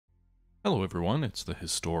Hello everyone, it's the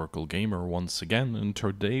Historical Gamer once again, and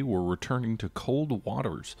today we're returning to cold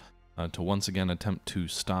waters to once again attempt to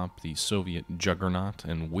stop the Soviet juggernaut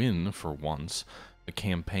and win, for once, a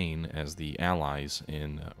campaign as the allies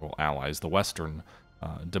the Western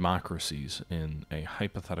democracies in a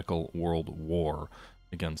hypothetical world war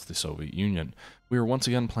against the Soviet Union. We are once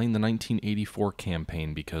again playing the 1984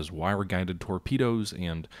 campaign because wire-guided torpedoes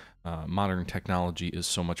and modern technology is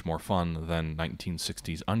so much more fun than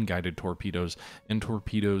 1960s unguided torpedoes and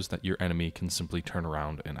torpedoes that your enemy can simply turn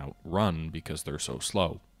around and outrun because they're so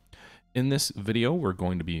slow. In this video, we're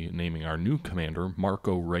going to be naming our new commander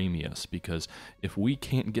Marco Ramius, because if we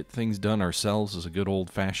can't get things done ourselves as a good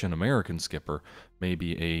old-fashioned American skipper,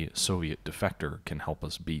 maybe a Soviet defector can help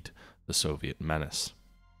us beat the Soviet menace.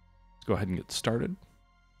 Let's go ahead and get started.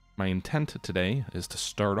 My intent today is to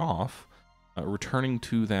start off returning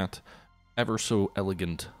to that ever so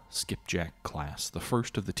elegant skipjack class, the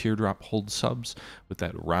first of the teardrop hulled subs with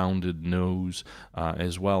that rounded nose,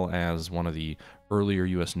 as well as one of the earlier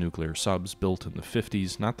U.S. nuclear subs built in the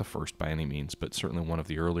 50s, not the first by any means, but certainly one of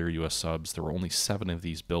the earlier U.S. subs. There were only 7 of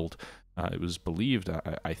these built. It was believed,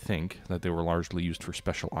 I think, that they were largely used for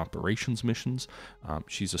special operations missions.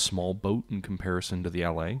 She's a small boat in comparison to the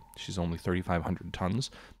LA. She's only 3,500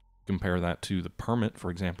 tons. Compare that to the Permit,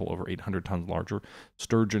 for example, over 800 tons larger,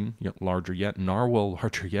 Sturgeon, yet larger yet, Narwhal,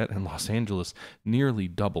 larger yet, and Los Angeles, nearly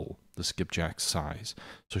double the skipjack's size.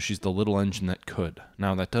 So she's the little engine that could.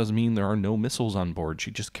 Now, that does mean there are no missiles on board.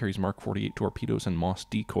 She just carries Mark 48 torpedoes and Moss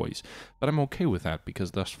decoys. But I'm okay with that,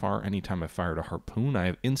 because thus far, anytime I've fired a harpoon, I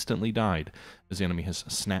have instantly died, as the enemy has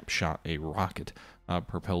snapshot a rocket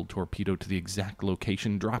propelled torpedo to the exact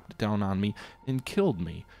location, dropped it down on me, and killed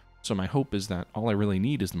me. So my hope is that all I really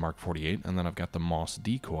need is the Mark 48, and then I've got the Moss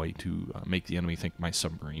decoy to make the enemy think my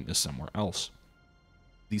submarine is somewhere else.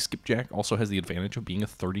 The skipjack also has the advantage of being a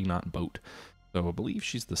 30-knot boat, so I believe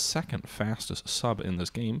she's the second fastest sub in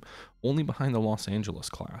this game, only behind the Los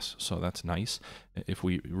Angeles class, so that's nice. If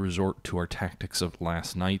we resort to our tactics of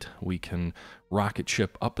last night, we can rocket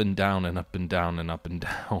ship up and down and up and down and up and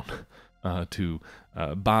down to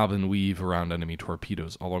bob and weave around enemy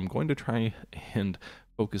torpedoes, although I'm going to try and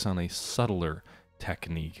focus on a subtler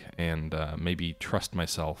technique and maybe trust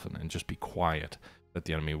myself and just be quiet that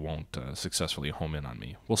the enemy won't successfully home in on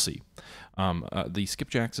me. We'll see. The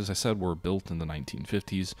skipjacks, as I said, were built in the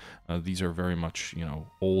 1950s. These are very much,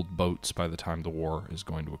 old boats by the time the war is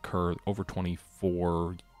going to occur, over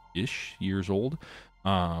 24-ish years old.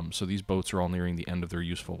 So these boats are all nearing the end of their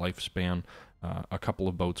useful lifespan. A couple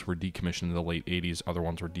of boats were decommissioned in the late 80s. Other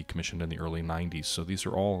ones were decommissioned in the early 90s. So these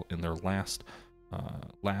are all in their last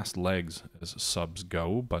legs as subs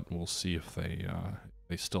go, but we'll see if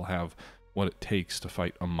they still have what it takes to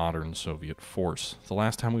fight a modern Soviet force. The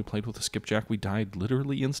last time we played with a skipjack, we died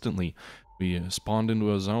literally instantly. We spawned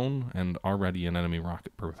into a zone, and already an enemy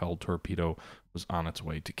rocket-propelled torpedo was on its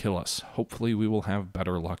way to kill us. Hopefully we will have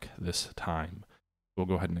better luck this time. We'll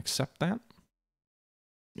go ahead and accept that.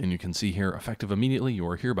 And you can see here, effective immediately, you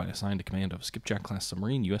are hereby assigned to command of Skipjack-class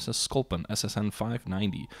submarine USS Sculpin, SSN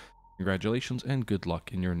 590. Congratulations and good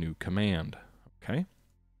luck in your new command. Okay.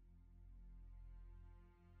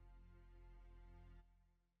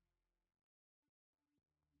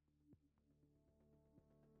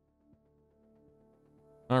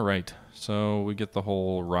 Alright, so we get the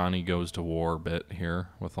whole Ronnie goes to war bit here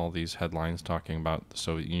with all these headlines talking about the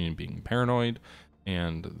Soviet Union being paranoid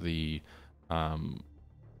and the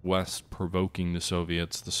West provoking the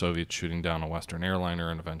Soviets shooting down a Western airliner,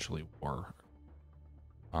 and eventually war.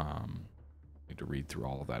 Need to read through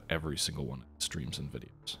all of that, every single one of the streams and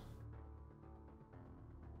videos.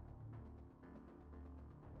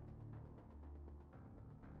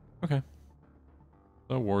 Okay.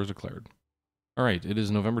 So war is declared. Alright, it is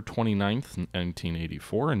November 29th,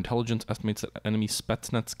 1984. Intelligence estimates that enemy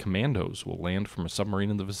Spetsnaz commandos will land from a submarine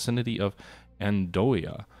in the vicinity of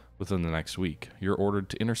Andoya within the next week. You're ordered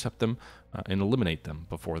to intercept them and eliminate them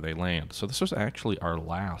before they land. So this was actually our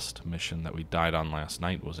last mission that we died on last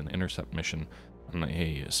night, was an intercept mission on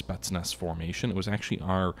a Spetsnaz formation. It was actually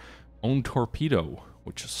our own torpedo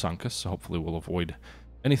which sunk us, so hopefully we'll avoid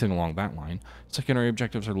anything along that line. Secondary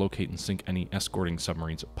objectives are locate and sink any escorting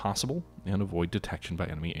submarines if possible, and avoid detection by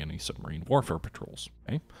enemy anti-submarine warfare patrols.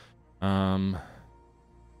 Okay.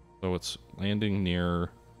 So it's landing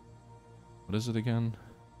near, what is it again?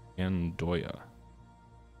 Andoya.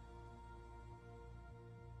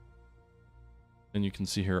 And you can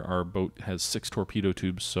see here our boat has 6 torpedo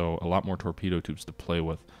tubes, so a lot more torpedo tubes to play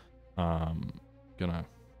with. Gonna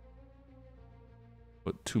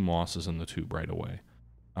put 2 Mosses in the tube right away.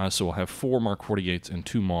 So we'll have 4 Mark 48s and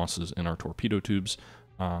 2 Mosses in our torpedo tubes.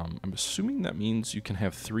 I'm assuming that means you can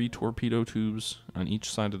have 3 torpedo tubes on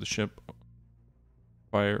each side of the ship.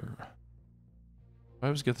 Fire. I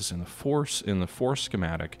always get this in the force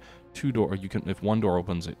schematic. 2 door. You can, if one door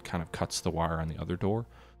opens, it kind of cuts the wire on the other door.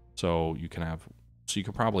 So you can have. So you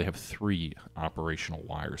could probably have 3 operational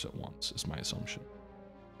wires at once. Is my assumption.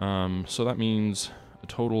 So that means a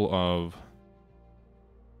total of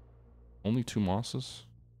only 2 mosses.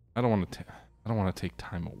 I don't want to take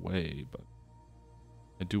time away, but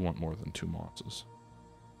I do want more than 2 mosses.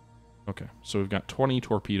 Okay, so we've got 20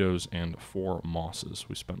 torpedoes and 4 mosses.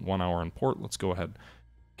 We spent 1 hour in port. Let's go ahead,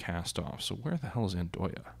 cast off. So where the hell is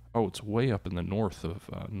Andoya? Oh, it's way up in the north of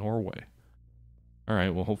Norway. All right,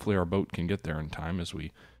 well, hopefully our boat can get there in time as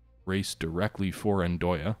we race directly for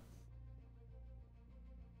Andoya.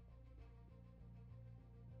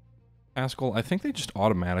 Haskell, I think they just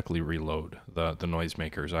automatically reload the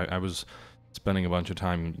noisemakers. I was spending a bunch of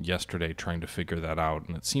time yesterday trying to figure that out,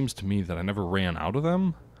 and it seems to me that I never ran out of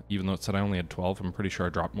them, even though it said I only had 12. I'm pretty sure I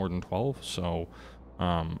dropped more than 12, so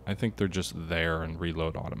I think they're just there and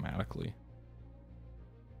reload automatically.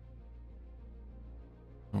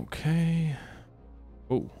 Okay.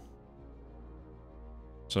 Oh.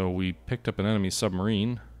 So we picked up an enemy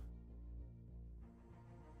submarine.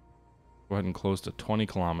 Go ahead and close to 20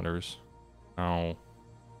 kilometers. Now...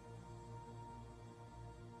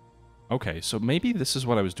 Okay, so maybe this is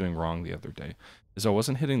what I was doing wrong the other day, is I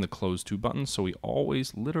wasn't hitting the close to button, so we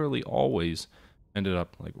always, literally always, ended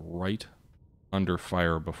up like right under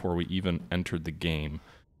fire before we even entered the game,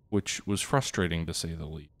 which was frustrating to say the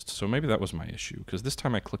least. So maybe that was my issue, because this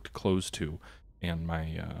time I clicked close to, and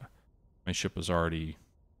my my ship was already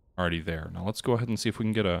there. Now let's go ahead and see if we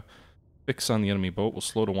can get a fix on the enemy boat. We'll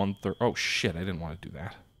slow to 1/3. Oh shit, I didn't want to do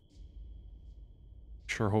that.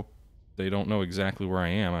 Sure hope they don't know exactly where I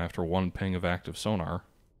am after 1 ping of active sonar.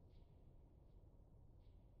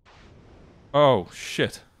 Oh,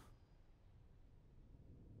 shit.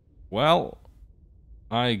 Well,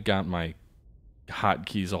 I got my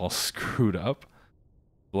hotkeys all screwed up.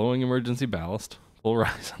 Blowing emergency ballast. Full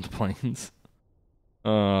rise on the planes.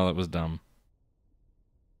 Oh, that was dumb.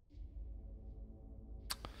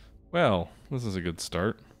 Well, this is a good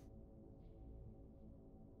start.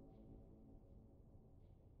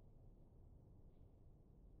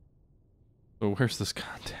 So where's this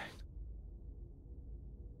contact?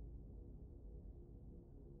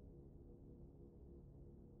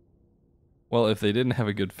 Well, if they didn't have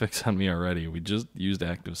a good fix on me already, we just used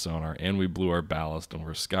active sonar and we blew our ballast and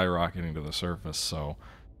we're skyrocketing to the surface, so...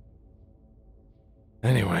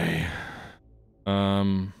 Anyway...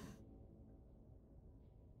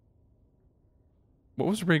 What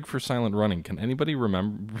was rig for silent running? Can anybody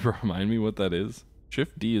remind me what that is?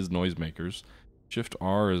 Shift D is noisemakers. Shift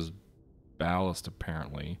R is ballast,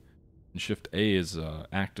 apparently. And Shift A is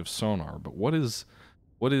active sonar. But what is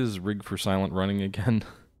rig for silent running again?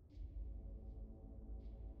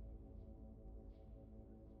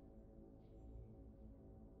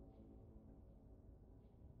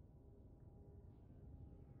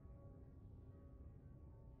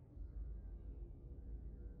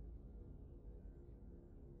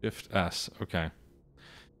 Shift S. Okay.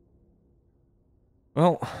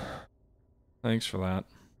 Well, thanks for that.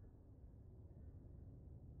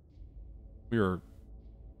 We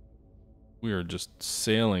are just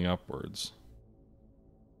sailing upwards.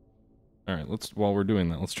 Alright, while we're doing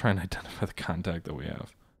that, let's try and identify the contact that we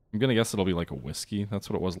have. I'm gonna guess it'll be like a whiskey. That's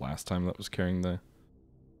what it was last time that was carrying the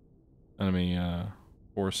enemy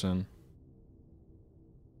force in.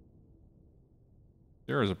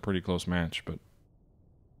 There is a pretty close match, but...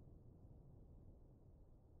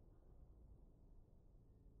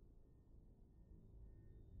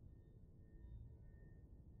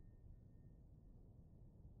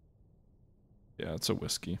 Yeah, it's a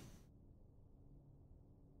whiskey.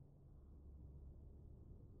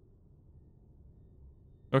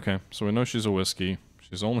 Okay, so we know she's a whiskey.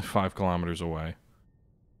 She's only 5 kilometers away.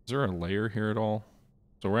 Is there a layer here at all?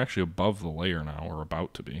 So we're actually above the layer now, or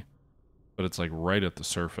about to be. But it's like right at the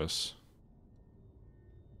surface.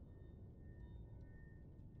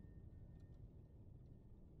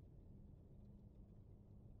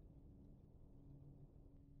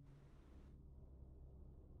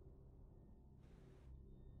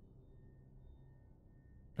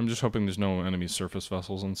 I'm just hoping there's no enemy surface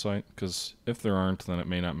vessels in sight, because if there aren't, then it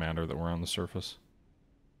may not matter that we're on the surface.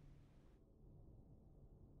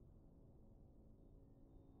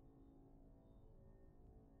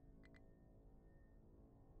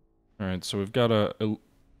 Alright, so we've got to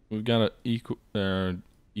equilibrate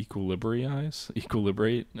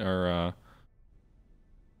our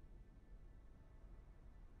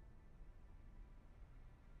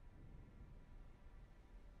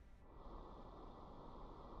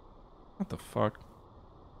What the fuck?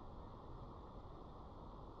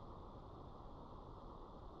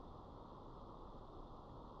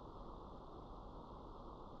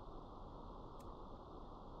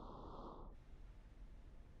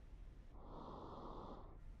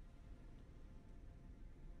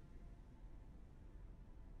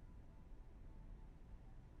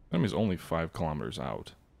 Enemy's only 5 kilometers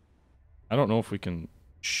out. I don't know if we can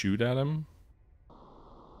shoot at him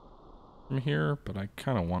from here, but I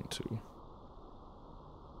kind of want to.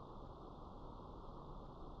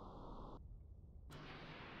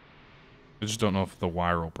 I just don't know if the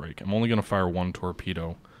wire will break. I'm only going to fire 1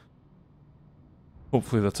 torpedo.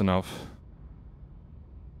 Hopefully that's enough.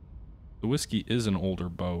 The Whiskey is an older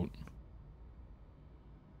boat.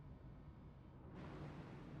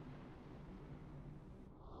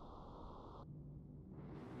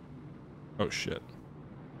 Oh shit.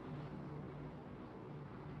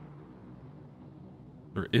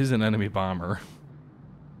 There is an enemy bomber.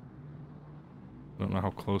 I don't know how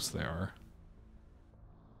close they are.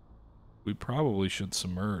 We probably should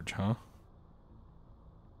submerge, huh?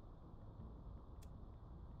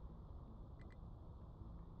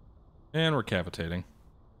 And we're cavitating.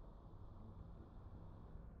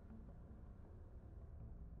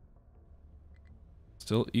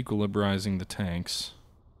 Still equilibrizing the tanks.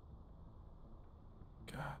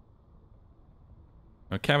 God.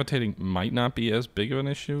 Now, cavitating might not be as big of an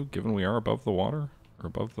issue, given we are above the water. Or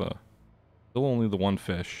above the... Still only the 1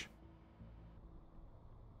 fish.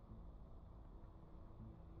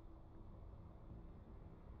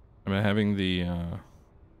 I'm having the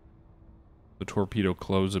torpedo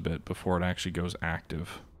close a bit before it actually goes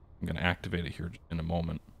active. I'm going to activate it here in a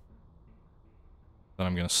moment. Then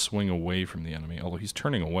I'm going to swing away from the enemy, although he's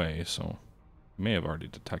turning away, so he may have already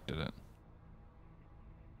detected it.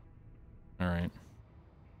 Alright.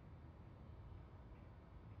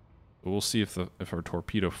 We'll see if our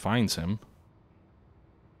torpedo finds him.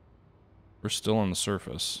 We're still on the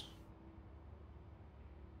surface.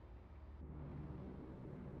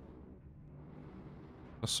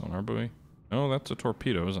 A sonar buoy? No, that's a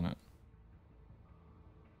torpedo, isn't it?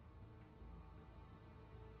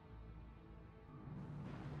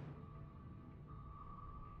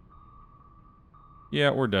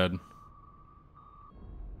 Yeah, we're dead.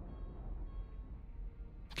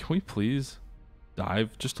 Can we please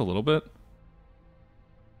dive just a little bit?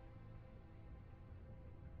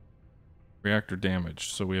 Reactor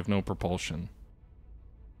damaged, so we have no propulsion.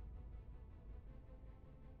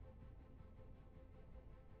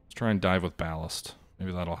 Let's try and dive with ballast.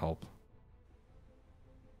 Maybe that'll help.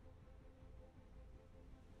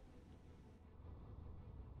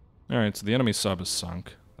 Alright, so the enemy sub is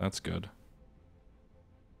sunk. That's good.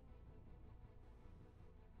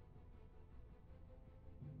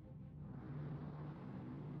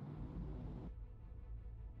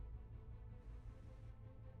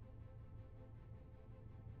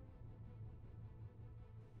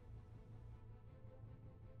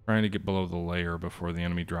 Trying to get below the layer before the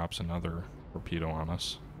enemy drops another torpedo on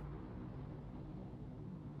us.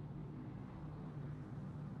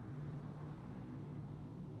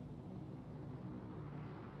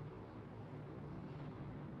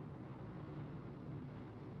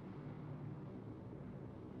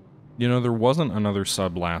 You know, there wasn't another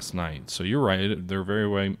sub last night, so you're right. There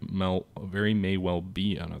very may well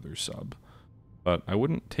be another sub, but I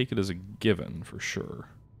wouldn't take it as a given for sure.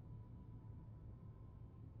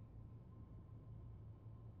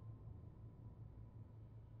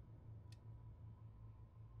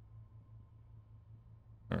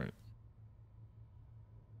 All right,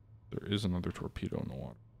 there is another torpedo in the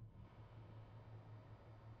water.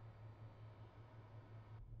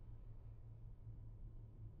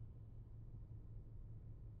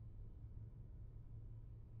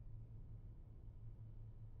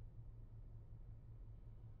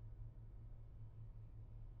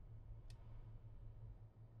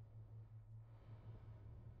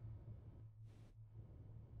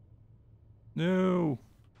 No.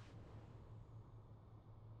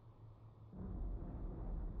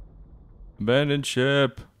 Abandoned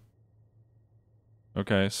ship.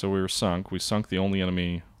 Okay, so we were sunk. We sunk the only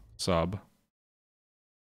enemy sub.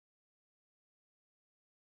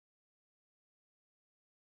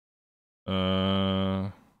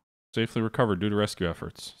 Safely recovered due to rescue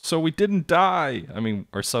efforts. So we didn't die! I mean,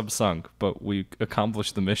 our sub sunk, but we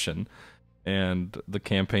accomplished the mission, and the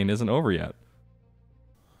campaign isn't over yet.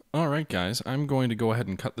 Alright guys, I'm going to go ahead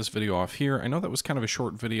and cut this video off here. I know that was kind of a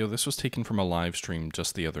short video. This was taken from a live stream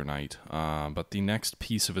just the other night, but the next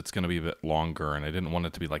piece of it's going to be a bit longer, and I didn't want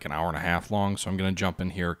it to be like an hour and a half long, so I'm going to jump in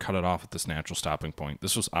here, cut it off at this natural stopping point.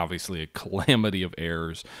 This was obviously a calamity of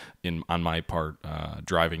errors on my part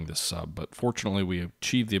driving this sub, but fortunately we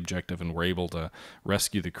achieved the objective and were able to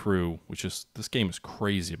rescue the crew, this game is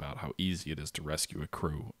crazy about how easy it is to rescue a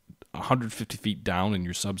crew. 150 feet down and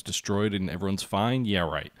your sub's destroyed and everyone's fine? Yeah,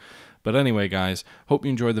 right. But anyway, guys, hope you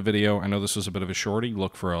enjoyed the video. I know this was a bit of a shorty.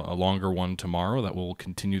 Look for a longer one tomorrow that will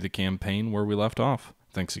continue the campaign where we left off.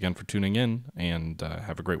 Thanks again for tuning in, and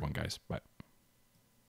have a great one, guys. Bye.